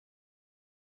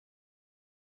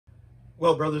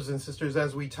Well, brothers and sisters,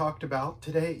 as we talked about,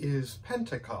 today is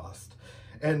Pentecost.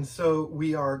 And so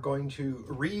we are going to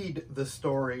read the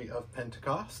story of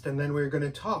Pentecost, and then we're going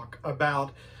to talk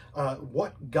about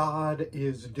what God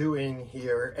is doing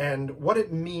here and what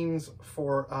it means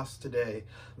for us today.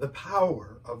 The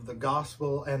power of the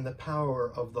gospel and the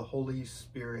power of the Holy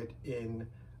Spirit in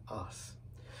us.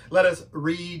 Let us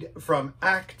read from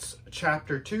Acts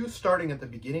chapter 2, starting at the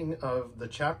beginning of the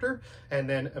chapter, and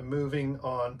then moving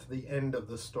on to the end of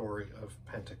the story of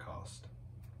Pentecost.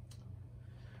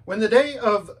 When the day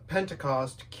of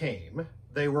Pentecost came,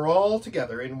 they were all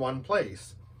together in one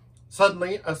place.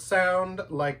 Suddenly a sound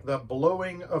like the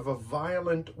blowing of a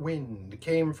violent wind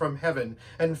came from heaven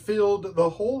and filled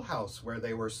the whole house where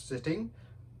they were sitting.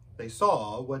 They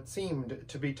saw what seemed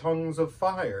to be tongues of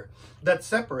fire that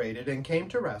separated and came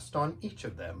to rest on each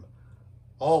of them.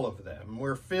 All of them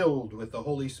were filled with the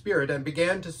Holy Spirit and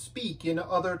began to speak in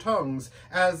other tongues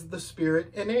as the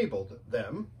Spirit enabled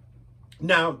them.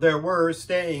 Now there were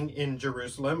staying in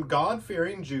Jerusalem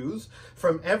God-fearing Jews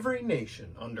from every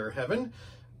nation under heaven.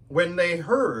 When they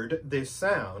heard this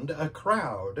sound, a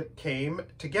crowd came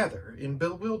together in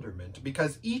bewilderment,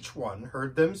 because each one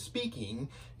heard them speaking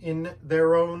in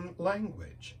their own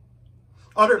language.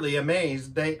 Utterly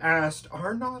amazed, they asked,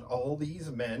 "Are not all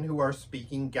these men who are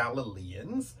speaking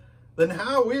Galileans? Then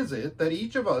how is it that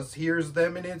each of us hears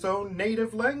them in his own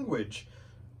native language?"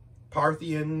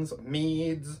 Parthians,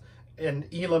 Medes, and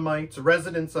Elamites,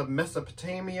 residents of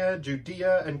Mesopotamia,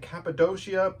 Judea and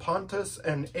Cappadocia, Pontus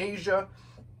and Asia,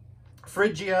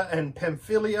 Phrygia and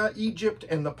Pamphylia, Egypt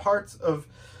and the parts of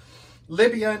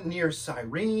Libya near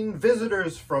Cyrene,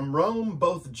 visitors from Rome,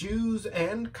 both Jews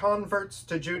and converts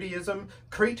to Judaism,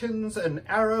 Cretans and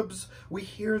Arabs, we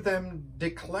hear them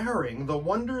declaring the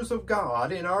wonders of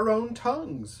God in our own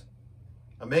tongues.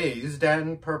 Amazed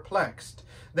and perplexed,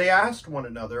 they asked one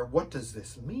another, "What does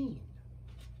this mean?"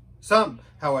 Some,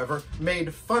 however,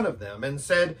 made fun of them and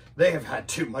said, "They have had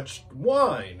too much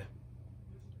wine."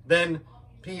 Then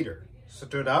Peter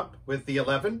stood up with the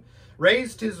 11,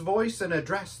 raised his voice and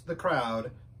addressed the crowd.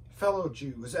 "Fellow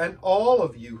Jews, and all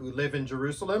of you who live in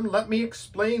Jerusalem, let me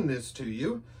explain this to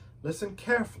you. Listen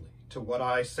carefully to what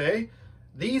I say.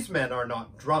 These men are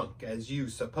not drunk, as you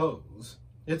suppose.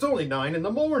 It's only 9 in the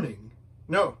morning.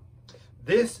 No,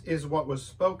 this is what was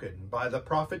spoken by the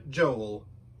prophet Joel.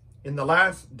 In the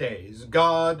last days,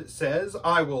 God says,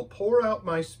 I will pour out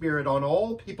my Spirit on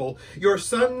all people. Your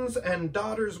sons and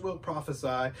daughters will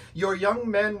prophesy. Your young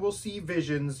men will see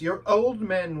visions. Your old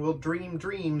men will dream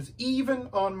dreams. Even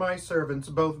on my servants,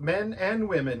 both men and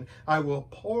women, I will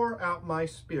pour out my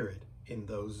Spirit in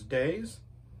those days,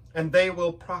 and they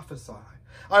will prophesy.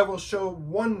 I will show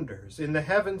wonders in the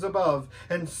heavens above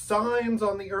and signs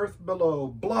on the earth below,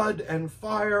 blood and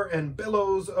fire and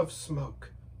billows of smoke.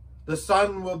 The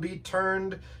sun will be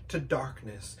turned to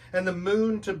darkness and the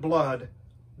moon to blood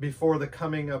before the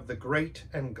coming of the great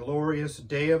and glorious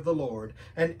day of the Lord,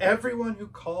 and everyone who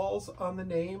calls on the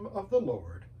name of the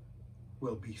Lord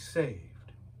will be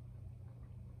saved."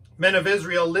 Men of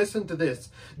Israel, listen to this.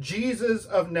 Jesus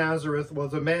of Nazareth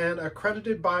was a man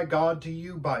accredited by God to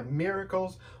you by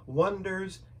miracles,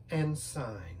 wonders, and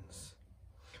signs,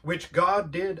 which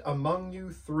God did among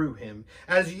you through him,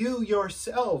 as you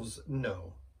yourselves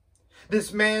know.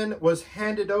 This man was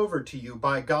handed over to you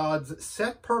by God's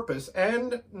set purpose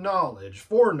and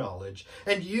foreknowledge,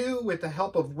 and you, with the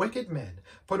help of wicked men,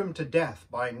 put him to death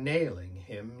by nailing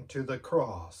him to the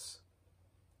cross.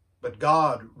 But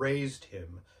God raised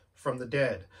him from the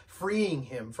dead, freeing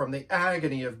him from the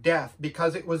agony of death,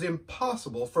 because it was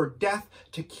impossible for death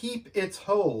to keep its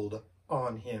hold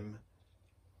on him.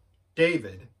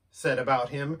 David said about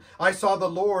him, "I saw the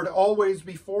Lord always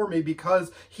before me,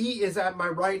 because he is at my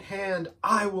right hand.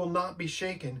 I will not be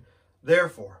shaken.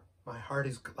 Therefore, my heart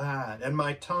is glad and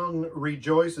my tongue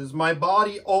rejoices. My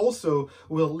body also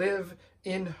will live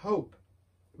in hope,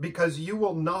 because you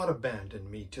will not abandon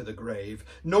me to the grave,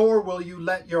 nor will you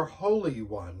let your Holy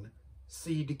One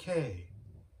see decay.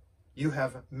 You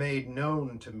have made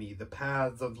known to me the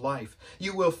paths of life.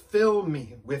 You will fill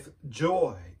me with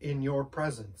joy in your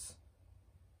presence."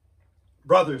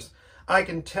 Brothers, I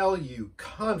can tell you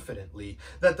confidently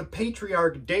that the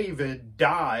patriarch David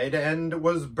died and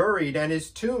was buried, and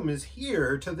his tomb is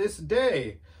here to this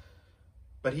day.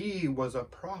 But he was a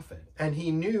prophet, and he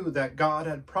knew that God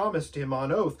had promised him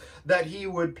on oath that he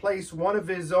would place one of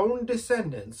his own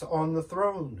descendants on the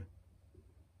throne.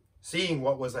 Seeing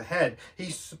what was ahead,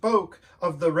 he spoke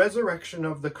of the resurrection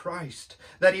of the Christ,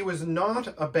 that he was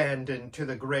not abandoned to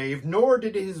the grave, nor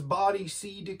did his body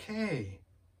see decay.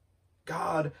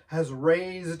 God has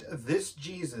raised this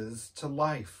Jesus to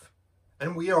life,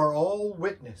 and we are all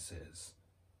witnesses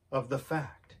of the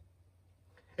fact.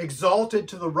 Exalted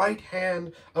to the right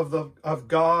hand of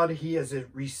God, he has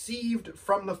received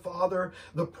from the Father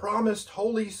the promised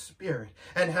Holy Spirit,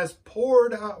 and has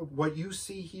poured out what you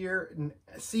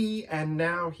see and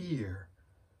now hear.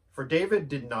 For David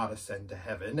did not ascend to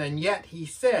heaven, and yet he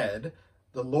said,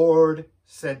 "The Lord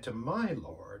said to my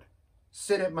Lord,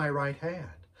 sit at my right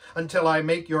hand, until I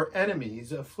make your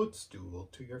enemies a footstool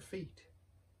to your feet."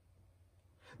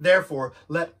 Therefore,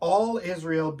 let all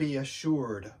Israel be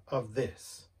assured of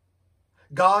this: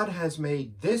 God has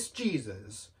made this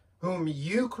Jesus, whom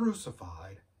you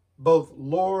crucified, both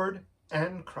Lord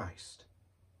and Christ.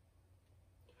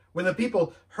 When the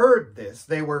people heard this,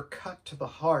 they were cut to the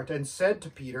heart, and said to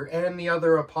Peter and the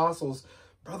other apostles,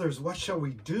 "Brothers, what shall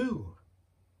we do?"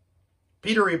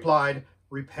 Peter replied,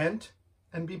 "Repent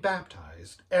and be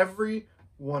baptized, every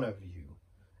one of you,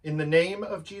 in the name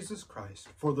of Jesus Christ,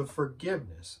 for the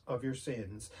forgiveness of your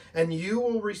sins, and you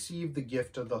will receive the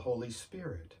gift of the Holy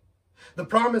Spirit. The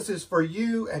promise is for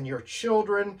you and your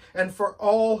children, and for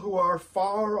all who are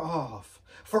far off,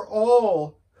 for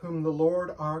all whom the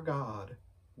Lord our God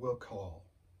will call."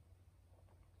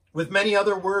 With many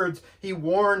other words, he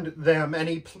warned them, and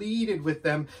he pleaded with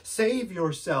them, "Save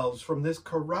yourselves from this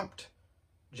corrupt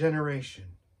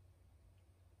generation."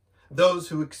 Those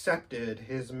who accepted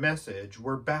his message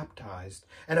were baptized,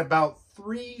 and about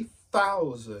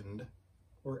 3,000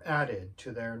 were added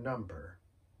to their number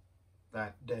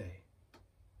that day.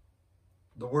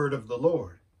 The word of the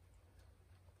Lord.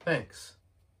 Thanks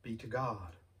be to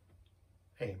God.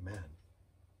 Amen.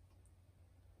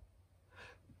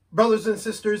 Brothers and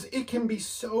sisters, it can be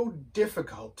so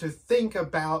difficult to think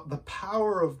about the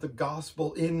power of the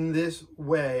gospel in this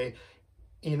way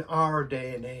in our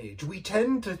day and age. We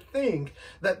tend to think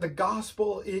that the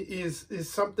gospel is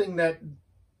something that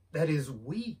is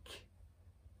weak.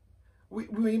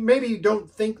 We maybe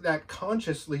don't think that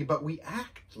consciously, but we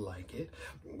act like it.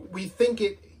 We think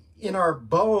it in our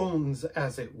bones,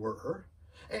 as it were.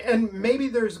 And maybe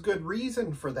there's good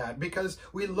reason for that, because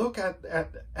we look at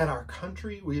our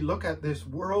country, we look at this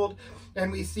world,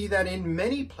 and we see that in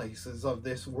many places of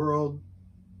this world,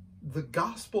 the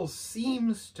gospel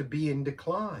seems to be in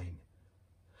decline.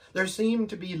 There seem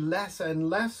to be less and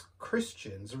less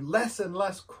Christians, less and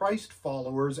less Christ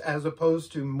followers, as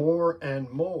opposed to more and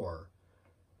more.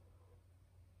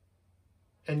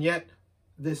 And yet,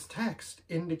 this text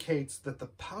indicates that the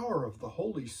power of the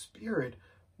Holy Spirit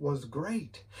was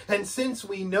great. And since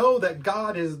we know that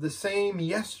God is the same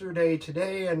yesterday,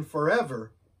 today, and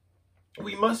forever,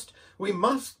 we must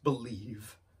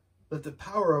believe that the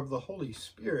power of the Holy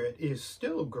Spirit is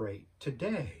still great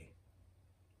today.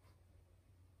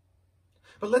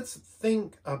 But let's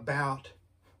think about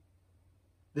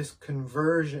this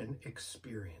conversion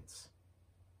experience.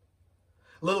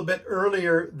 A little bit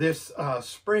earlier this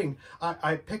spring,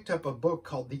 I picked up a book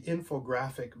called The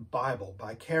Infographic Bible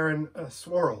by Karen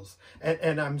Swarls,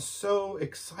 and I'm so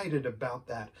excited about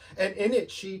that. And in it,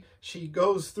 she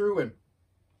goes through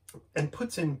and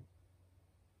puts in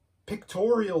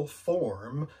pictorial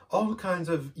form all kinds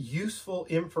of useful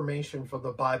information from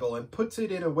the Bible, and puts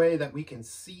it in a way that we can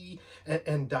see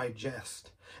and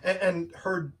digest. And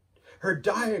her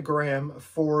diagram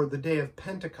for the day of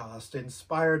Pentecost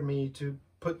inspired me to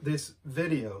put this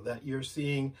video that you're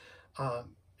seeing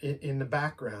in the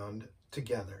background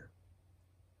together.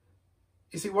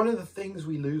 You see, one of the things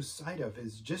we lose sight of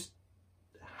is just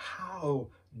how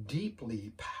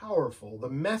deeply powerful the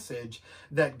message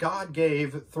that God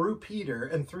gave through Peter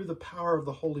and through the power of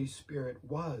the Holy Spirit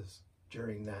was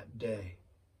during that day.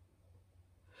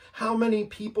 How many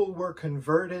people were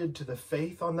converted to the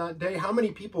faith on that day? How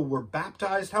many people were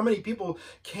baptized? How many people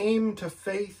came to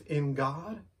faith in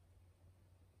God?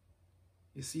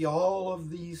 You see, all of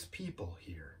these people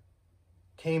here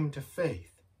came to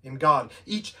faith in God.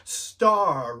 Each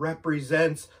star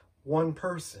represents one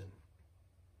person.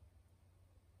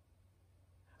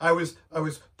 I was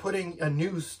putting a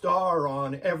new star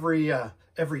on every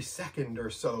second or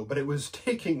so, but it was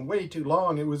taking way too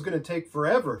long. It was going to take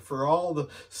forever for all the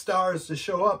stars to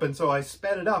show up, and so I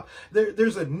sped it up.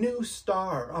 There's a new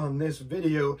star on this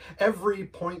video every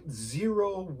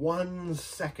 0.01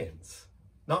 seconds.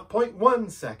 Not 0.1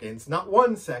 seconds, not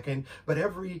 1 second, but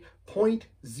every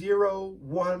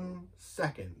 0.01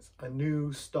 seconds, a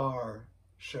new star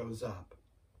shows up.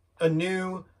 A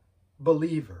new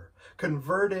believer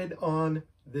converted on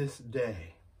this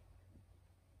day.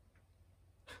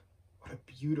 What a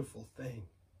beautiful thing.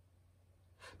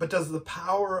 But does the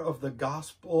power of the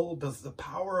gospel, does the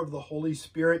power of the Holy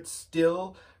Spirit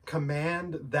still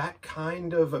command that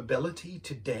kind of ability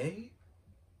today?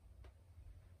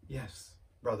 Yes,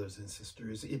 brothers and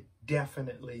sisters, it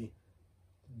definitely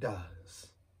does.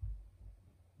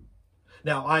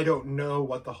 Now, I don't know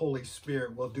what the Holy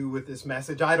Spirit will do with this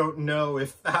message. I don't know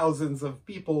if thousands of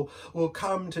people will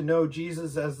come to know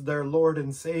Jesus as their Lord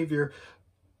and Savior.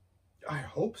 I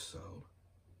hope so.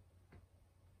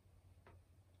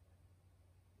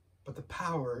 But the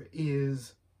power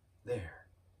is there.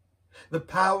 The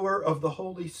power of the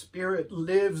Holy Spirit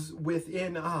lives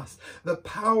within us. The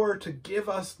power to give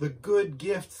us the good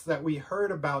gifts that we heard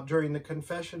about during the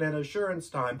confession and assurance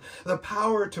time. The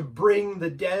power to bring the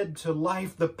dead to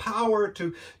life. The power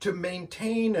to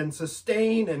maintain and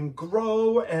sustain and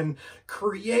grow and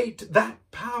create. That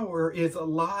power is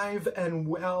alive and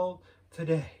well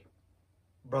today,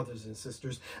 brothers and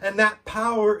sisters. And that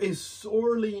power is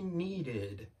sorely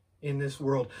needed in this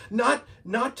world, not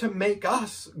to make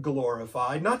us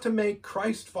glorified, not to make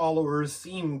Christ followers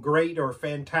seem great or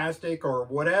fantastic or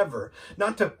whatever,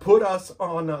 not to put us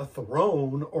on a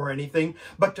throne or anything,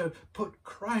 but to put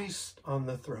Christ on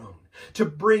the throne, to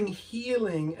bring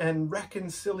healing and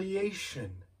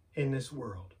reconciliation in this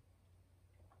world.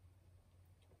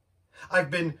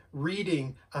 I've been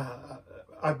reading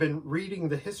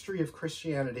The History of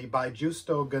Christianity by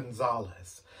Justo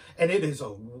Gonzalez, and it is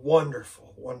a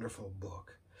wonderful, wonderful book.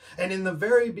 And in the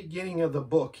very beginning of the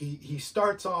book, he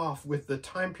starts off with the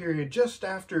time period just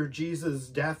after Jesus'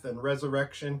 death and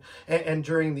resurrection and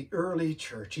during the early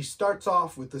church. He starts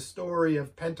off with the story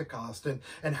of Pentecost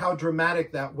and how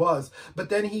dramatic that was. But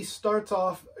then he starts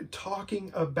off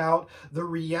talking about the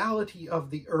reality of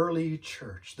the early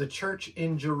church, the church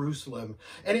in Jerusalem.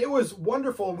 And it was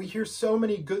wonderful. We hear so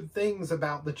many good things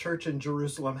about the church in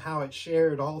Jerusalem, how it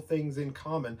shared all things in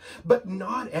common. But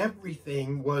not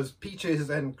everything was peaches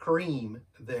and cream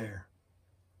there.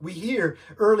 We hear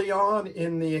early on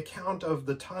in the account of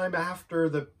the time after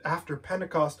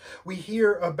Pentecost, we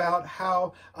hear about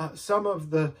how some of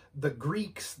the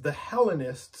Greeks, the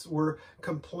Hellenists, were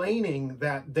complaining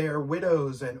that their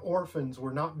widows and orphans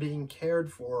were not being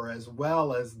cared for as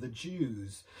well as the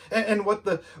Jews. And what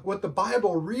the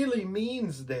Bible really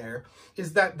means there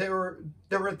is that there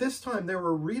were at this time there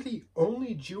were really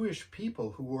only Jewish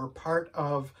people who were part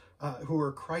of who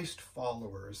were Christ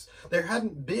followers. There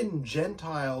hadn't been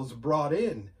Gentiles brought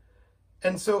in.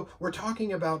 And so we're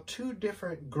talking about two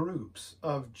different groups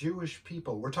of Jewish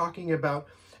people. We're talking about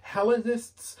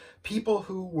Hellenists, people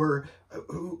who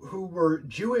were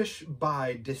Jewish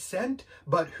by descent,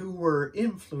 but who were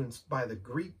influenced by the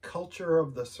Greek culture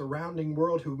of the surrounding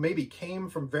world, who maybe came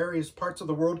from various parts of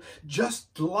the world,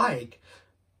 just like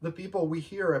the people we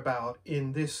hear about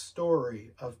in this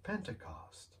story of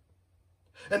Pentecost.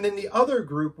 And then the other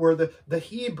group were the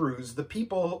Hebrews, the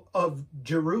people of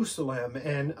Jerusalem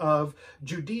and of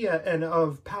Judea and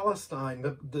of Palestine,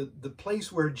 the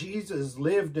place where Jesus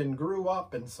lived and grew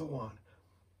up and so on.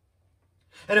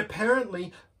 And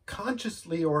apparently,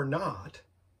 consciously or not,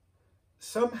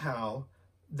 somehow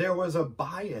there was a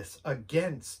bias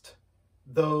against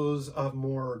those of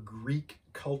more Greek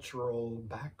cultural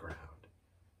background.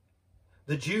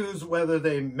 The Jews, whether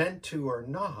they meant to or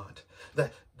not,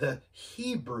 the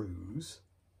Hebrews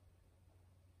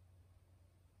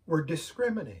were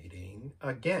discriminating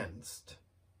against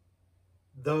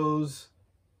those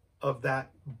of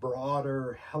that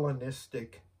broader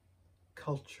Hellenistic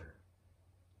culture.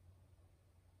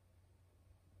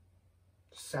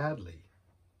 Sadly,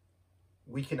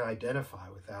 we can identify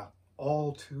with that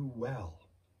all too well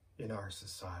in our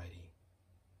society.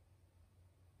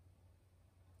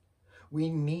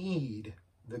 We need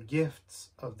the gifts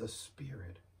of the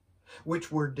Spirit,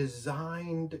 which were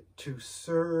designed to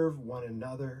serve one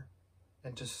another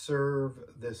and to serve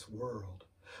this world.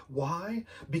 Why?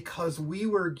 Because we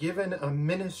were given a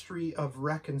ministry of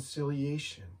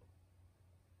reconciliation.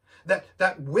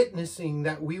 That witnessing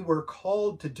that we were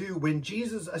called to do when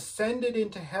Jesus ascended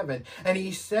into heaven and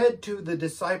he said to the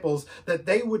disciples that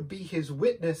they would be his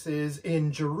witnesses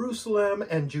in Jerusalem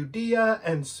and Judea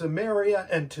and Samaria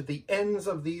and to the ends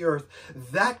of the earth.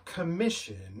 That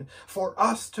commission for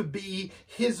us to be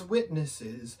his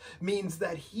witnesses means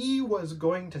that he was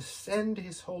going to send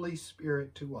his Holy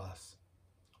Spirit to us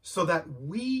so that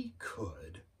we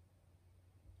could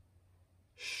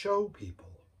show people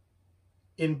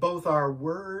in both our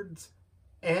words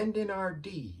and in our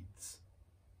deeds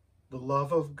the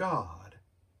love of God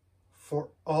for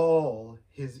all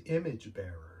his image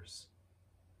bearers,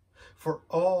 for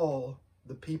all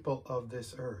the people of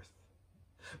this earth,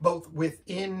 both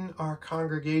within our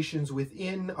congregations,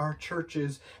 within our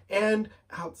churches, and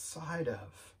outside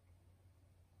of.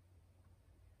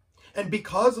 And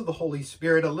because of the Holy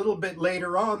Spirit, a little bit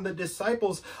later on, the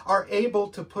disciples are able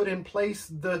to put in place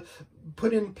the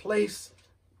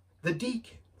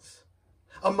deacons,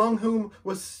 among whom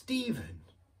was Stephen.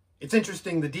 It's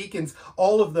interesting, the deacons,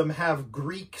 all of them have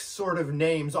Greek sort of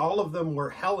names. All of them were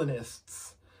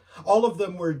Hellenists. All of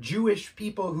them were Jewish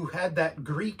people who had that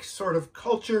Greek sort of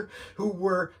culture, who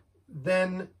were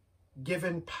then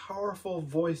given powerful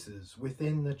voices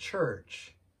within the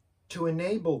church to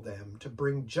enable them to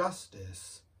bring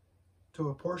justice to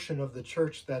a portion of the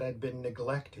church that had been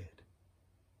neglected.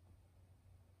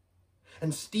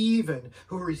 And Stephen,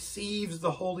 who receives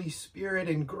the Holy Spirit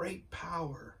in great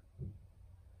power,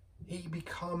 he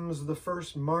becomes the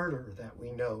first martyr that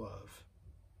we know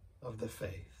of the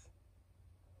faith.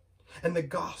 And the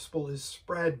gospel is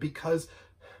spread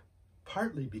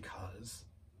partly because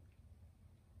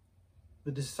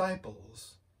the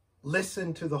disciples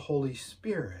listen to the Holy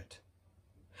Spirit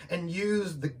and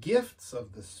use the gifts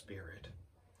of the Spirit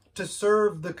to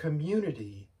serve the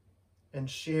community and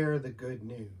share the good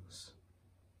news.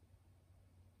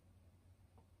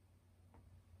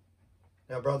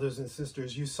 Now, brothers and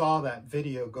sisters, you saw that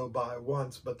video go by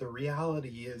once, but the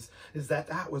reality is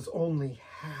that was only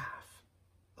half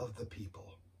of the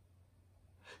people.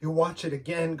 You watch it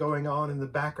again going on in the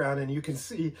background, and you can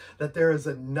see that there is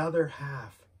another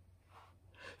half.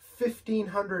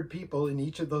 1,500 people in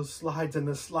each of those slides, and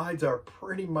the slides are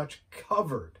pretty much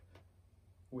covered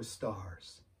with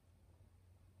stars.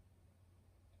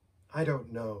 I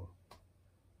don't know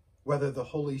whether the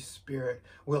Holy Spirit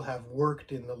will have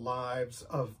worked in the lives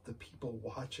of the people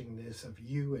watching this, of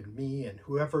you and me and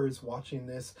whoever is watching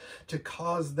this, to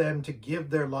cause them to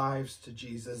give their lives to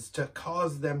Jesus, to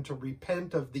cause them to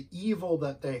repent of the evil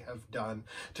that they have done,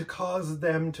 to cause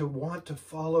them to want to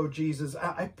follow Jesus.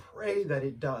 I pray that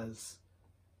it does.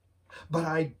 But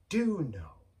I do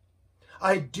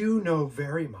know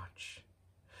very much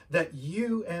that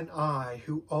you and I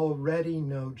who already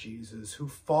know Jesus, who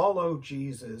follow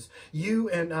Jesus, you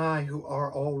and I who are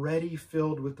already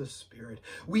filled with the Spirit,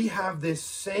 we have this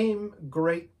same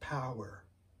great power.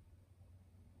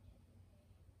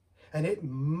 And it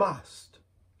must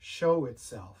show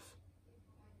itself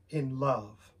in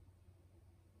love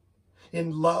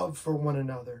for one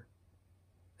another,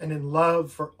 and in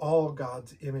love for all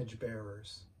God's image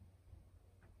bearers.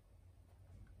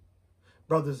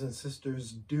 Brothers and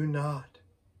sisters, do not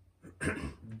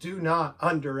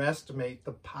underestimate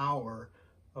the power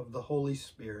of the Holy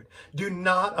Spirit. Do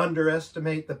not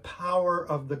underestimate the power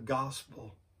of the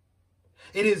gospel.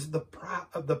 It is the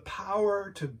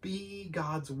power to be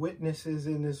God's witnesses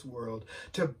in this world,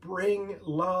 to bring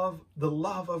the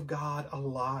love of God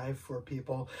alive for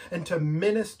people, and to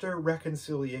minister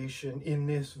reconciliation in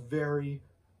this very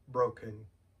broken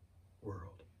world.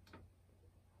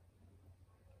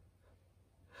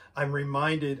 I'm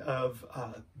reminded of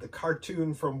the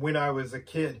cartoon from when I was a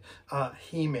kid,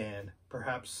 He-Man.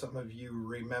 Perhaps some of you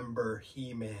remember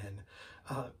He-Man.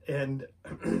 And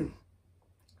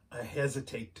I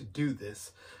hesitate to do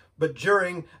this, but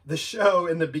during the show,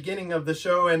 in the beginning of the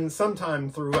show, and sometime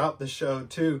throughout the show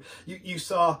too, you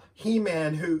saw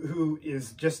He-Man, who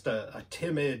is just a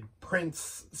timid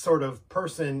prince sort of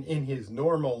person in his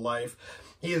normal life.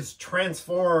 He is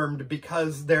transformed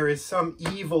because there is some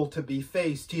evil to be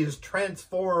faced. He is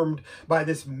transformed by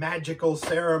this magical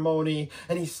ceremony,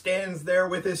 and he stands there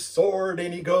with his sword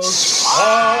and he goes,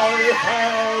 "I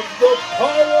have the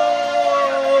power!"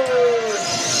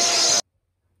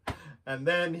 And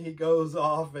then he goes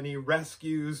off and he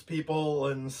rescues people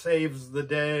and saves the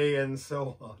day and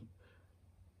so on.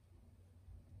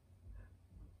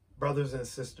 Brothers and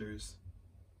sisters,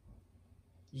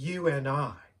 you and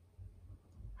I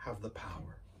have the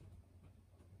power,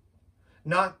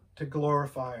 not to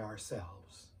glorify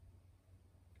ourselves,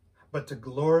 but to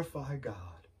glorify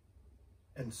God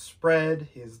and spread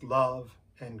his love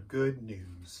and good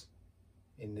news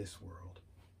in this world.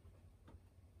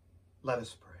 Let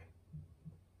us pray.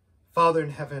 Father in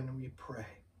heaven, we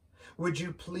pray, would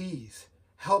you please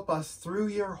help us through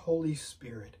your Holy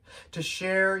Spirit to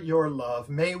share your love.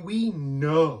 May we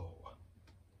know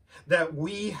that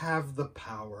we have the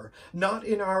power, not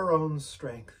in our own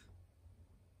strength,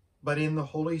 but in the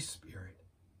Holy Spirit,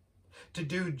 to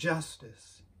do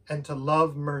justice and to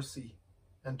love mercy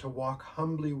and to walk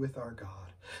humbly with our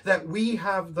God. That we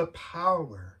have the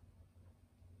power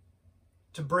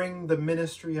to bring the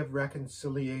ministry of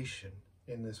reconciliation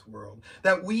in this world.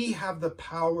 That we have the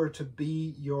power to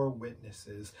be your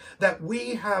witnesses. That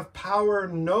we have power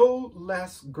no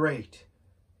less great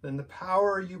than the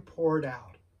power you poured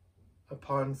out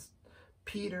upon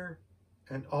Peter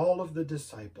and all of the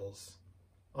disciples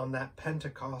on that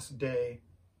Pentecost day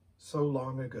so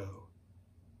long ago.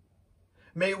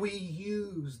 May we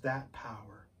use that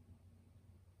power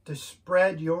to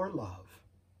spread your love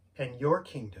and your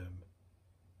kingdom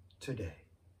today.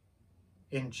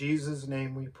 In Jesus'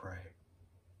 name we pray.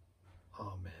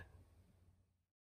 Amen.